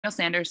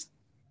Sanders.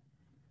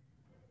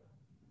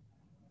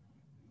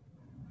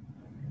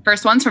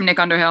 First one's from Nick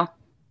Underhill.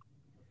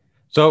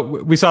 So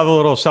we saw the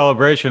little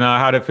celebration.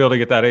 How did it feel to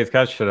get that 8th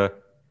catch today?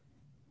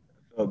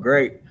 Felt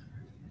great.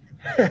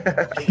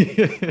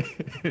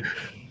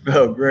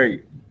 Felt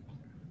great.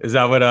 Is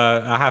that what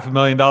a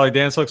 $500,000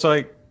 dance looks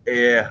like?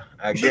 Yeah,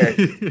 I guess.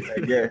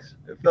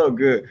 It felt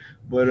good.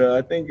 But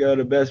I think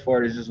the best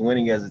part is just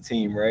winning as a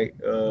team, right?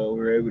 We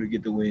were able to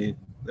get the win.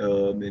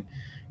 And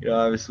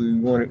obviously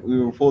we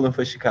were pulling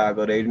for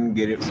Chicago. They didn't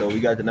get it, so we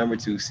got the number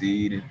 2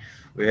 seed, and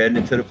we're heading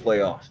into the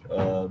playoffs.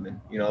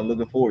 I'm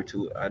looking forward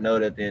to it. I know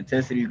that the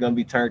intensity is going to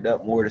be turned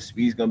up more. The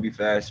speed's going to be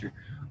faster.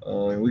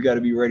 And we got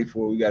to be ready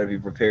for it. We got to be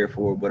prepared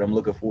for it. But I'm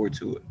looking forward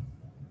to it.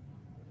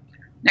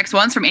 Next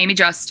one's from Amy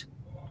Just.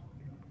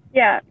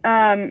 Yeah.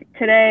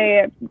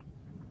 Today,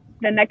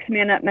 the next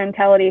man up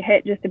mentality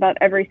hit just about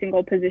every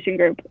single position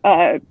group,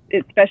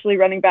 especially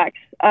running backs.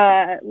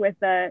 With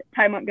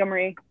Ty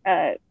Montgomery,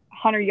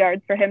 100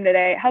 yards for him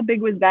today. How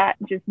big was that,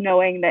 just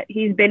knowing that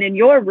he's been in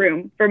your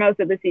room for most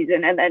of the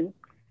season and then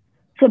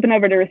flipping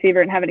over to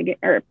receiver and having a game,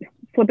 or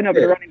flipping over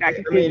to running back,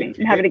 and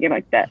having a game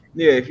like that?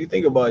 Yeah, if you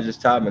think about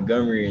just Ty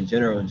Montgomery in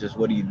general and just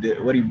what he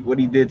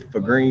did for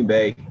Green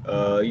Bay,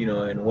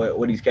 and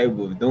what he's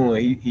capable of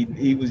doing,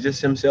 he was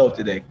just himself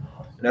today.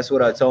 And that's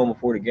what I told him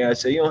before the game. I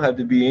said, you don't have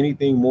to be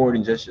anything more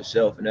than just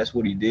yourself, and that's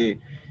what he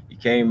did. He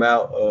came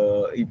out,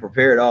 he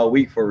prepared all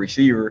week for a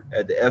receiver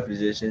at the F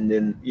position.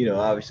 Then,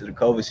 obviously the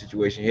COVID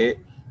situation hit,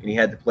 and he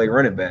had to play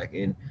running back.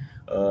 And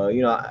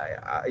when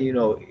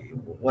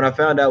I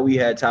found out we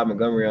had Ty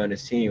Montgomery on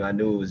this team, I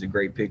knew it was a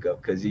great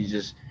pickup because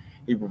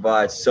he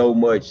provides so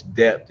much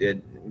depth at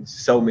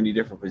so many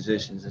different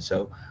positions. And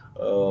so,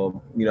 I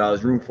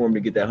was rooting for him to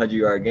get that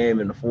 100-yard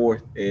game in the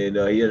 4th, and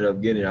he ended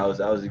up getting it. I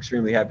was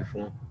extremely happy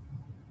for him.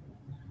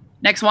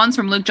 Next one's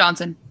from Luke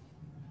Johnson.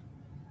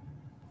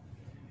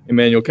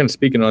 Emmanuel, kind of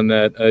speaking on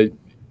that,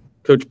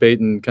 Coach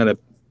Payton kind of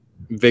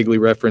vaguely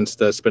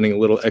referenced spending a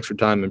little extra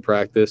time in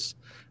practice,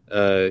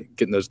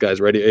 getting those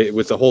guys ready.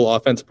 Was the whole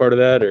offense part of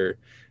that, or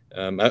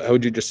how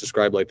would you just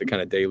describe the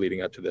kind of day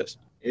leading up to this?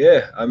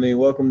 Yeah, I mean,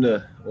 welcome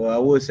to, I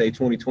would say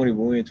 2020, but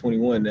we're in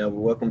 21 now, but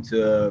welcome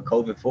to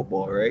COVID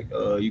football, right?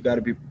 You got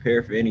to be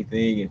prepared for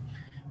anything.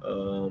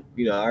 And,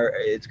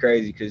 it's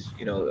crazy because,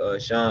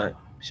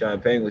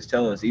 Sean Payton was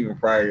telling us even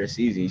prior to the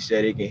season, he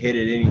said it can hit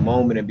at any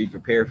moment and be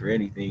prepared for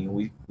anything.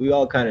 And we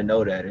all kind of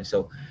know that. And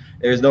so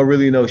there's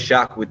no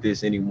shock with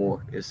this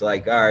anymore. It's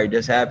like, all right,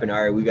 this happened.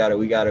 All right, we got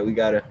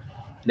a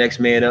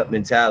next man up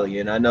mentality.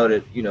 And I know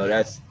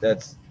that,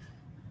 that's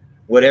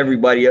what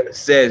everybody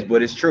says,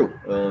 but it's true.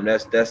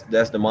 That's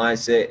the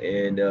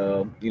mindset. And,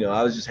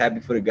 I was just happy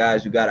for the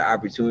guys who got an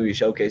opportunity to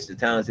showcase the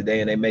talent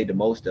today, and they made the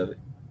most of it.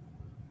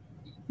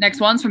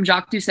 Next one's from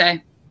Jacques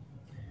Doucet.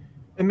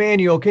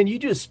 Emmanuel, can you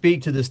just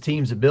speak to this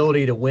team's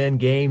ability to win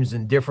games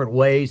in different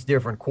ways,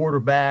 different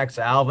quarterbacks,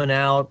 Alvin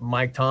out,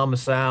 Mike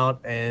Thomas out,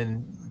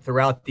 and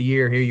throughout the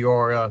year, here you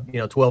are,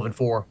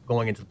 12-4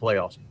 going into the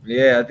playoffs?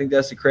 Yeah, I think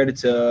that's a credit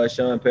to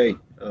Sean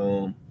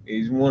Payton.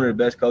 He's one of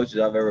the best coaches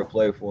I've ever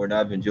played for, and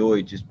I've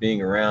enjoyed just being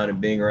around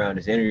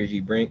his energy,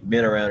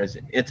 being around his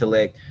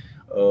intellect.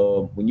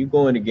 When you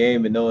go in the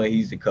game and knowing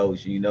he's the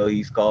coach,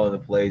 he's calling the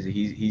plays and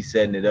he's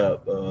setting it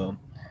up.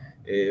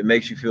 It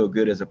makes you feel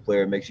good as a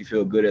player, it makes you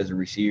feel good as a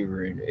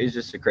receiver, and it's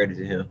just a credit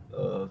to him.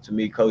 To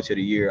me, Coach of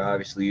the Year,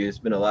 obviously, it's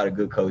been a lot of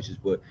good coaches,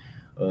 but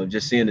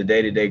just seeing the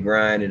day-to-day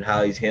grind and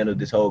how he's handled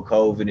this whole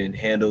COVID and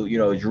handled,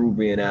 Drew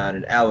being out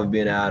and Alvin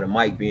being out and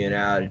Mike being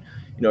out, and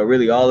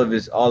really all of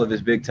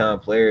his big-time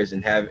players,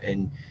 and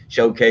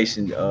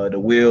showcasing the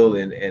will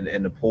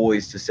and the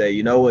poise to say,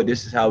 you know what,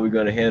 this is how we're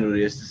going to handle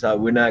this. This is how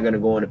we're not going to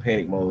go into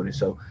panic mode. And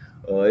so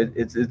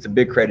it's a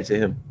big credit to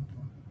him.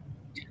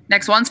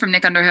 Next one's from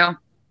Nick Underhill.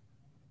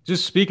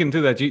 Just speaking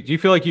to that, do you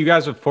feel like you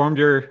guys have formed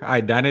your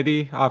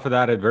identity off of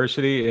that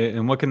adversity?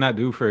 And what can that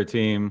do for a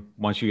team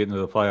once you get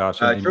into the playoffs?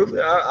 Truthfully,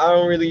 I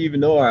don't really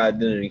even know our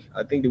identity.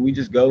 I think that we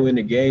just go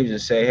into games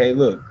and say, hey,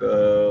 look,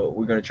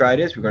 we're going to try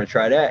this, we're going to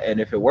try that. And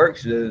if it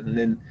works,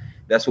 then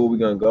that's what we're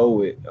going to go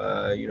with.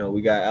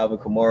 We got Alvin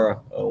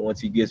Kamara.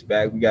 Once he gets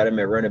back, we got him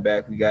at running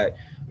back. We got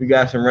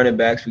some running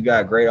backs. We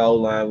got a great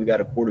O-line. We got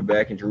a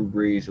quarterback in Drew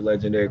Brees, a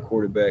legendary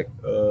quarterback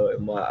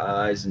in my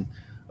eyes. And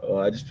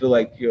I just feel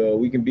like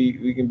we can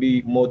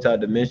be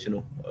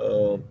multi-dimensional,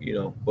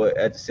 but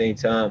at the same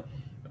time,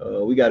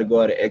 we got to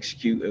go out and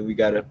execute, and we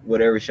got to,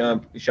 whatever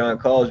Sean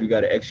calls, we got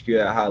to execute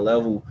at a high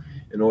level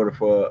in order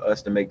for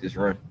us to make this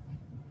run.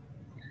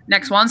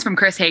 Next one's from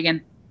Chris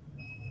Hagan.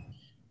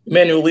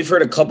 Emmanuel, we've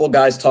heard a couple of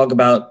guys talk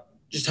about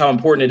just how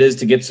important it is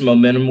to get some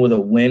momentum with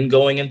a win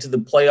going into the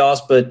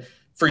playoffs, but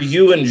for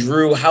you and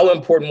Drew, how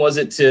important was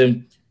it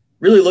to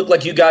really look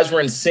like you guys were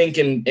in sync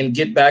and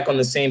get back on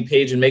the same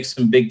page and make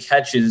some big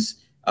catches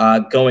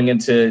going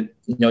into,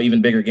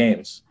 even bigger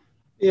games?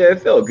 Yeah,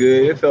 it felt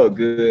good.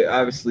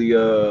 Obviously,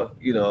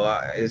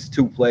 it's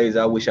two plays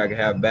I wish I could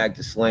have back,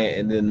 the slant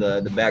and then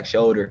the back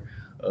shoulder.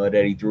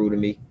 that he threw to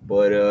me.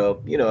 But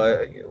you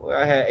know,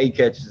 I had 8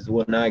 catches,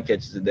 9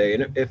 catches a day,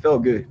 and it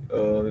felt good.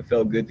 It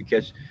felt good to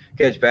catch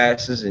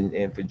passes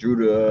and for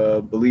Drew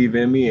to believe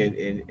in me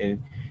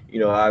and you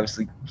know,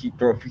 obviously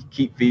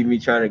keep feeding me,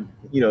 trying to,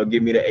 you know,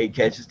 give me the 8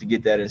 catches to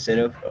get that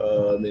incentive.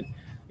 And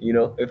you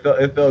know, it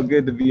felt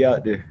good to be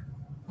out there.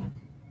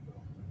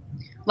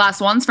 Last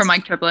one's for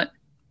Mike Triplett.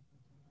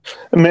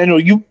 Emmanuel,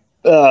 you've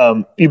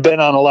been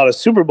on a lot of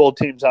Super Bowl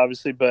teams,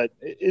 obviously, but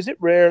is it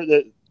rare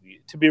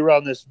to be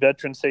around this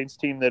veteran Saints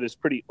team that has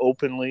pretty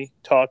openly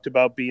talked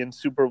about being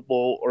Super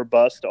Bowl or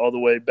bust all the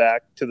way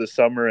back to the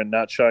summer and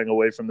not shying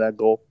away from that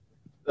goal?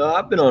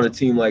 I've been on a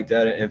team like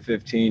that in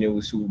 15. It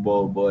was Super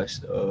Bowl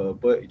bust.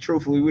 But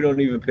truthfully, we don't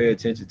even pay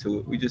attention to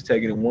it. We just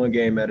take it in one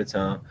game at a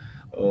time.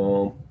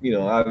 You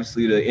know,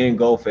 obviously the end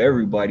goal for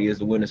everybody is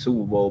to win the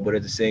Super Bowl, but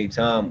at the same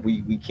time,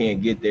 we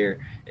can't get there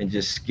and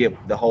just skip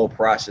the whole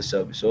process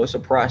of it. So it's a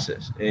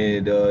process,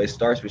 and it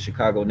starts with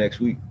Chicago next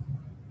week.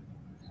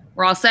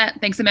 We're all set.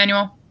 Thanks, Emmanuel.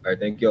 All right,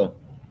 thank y'all.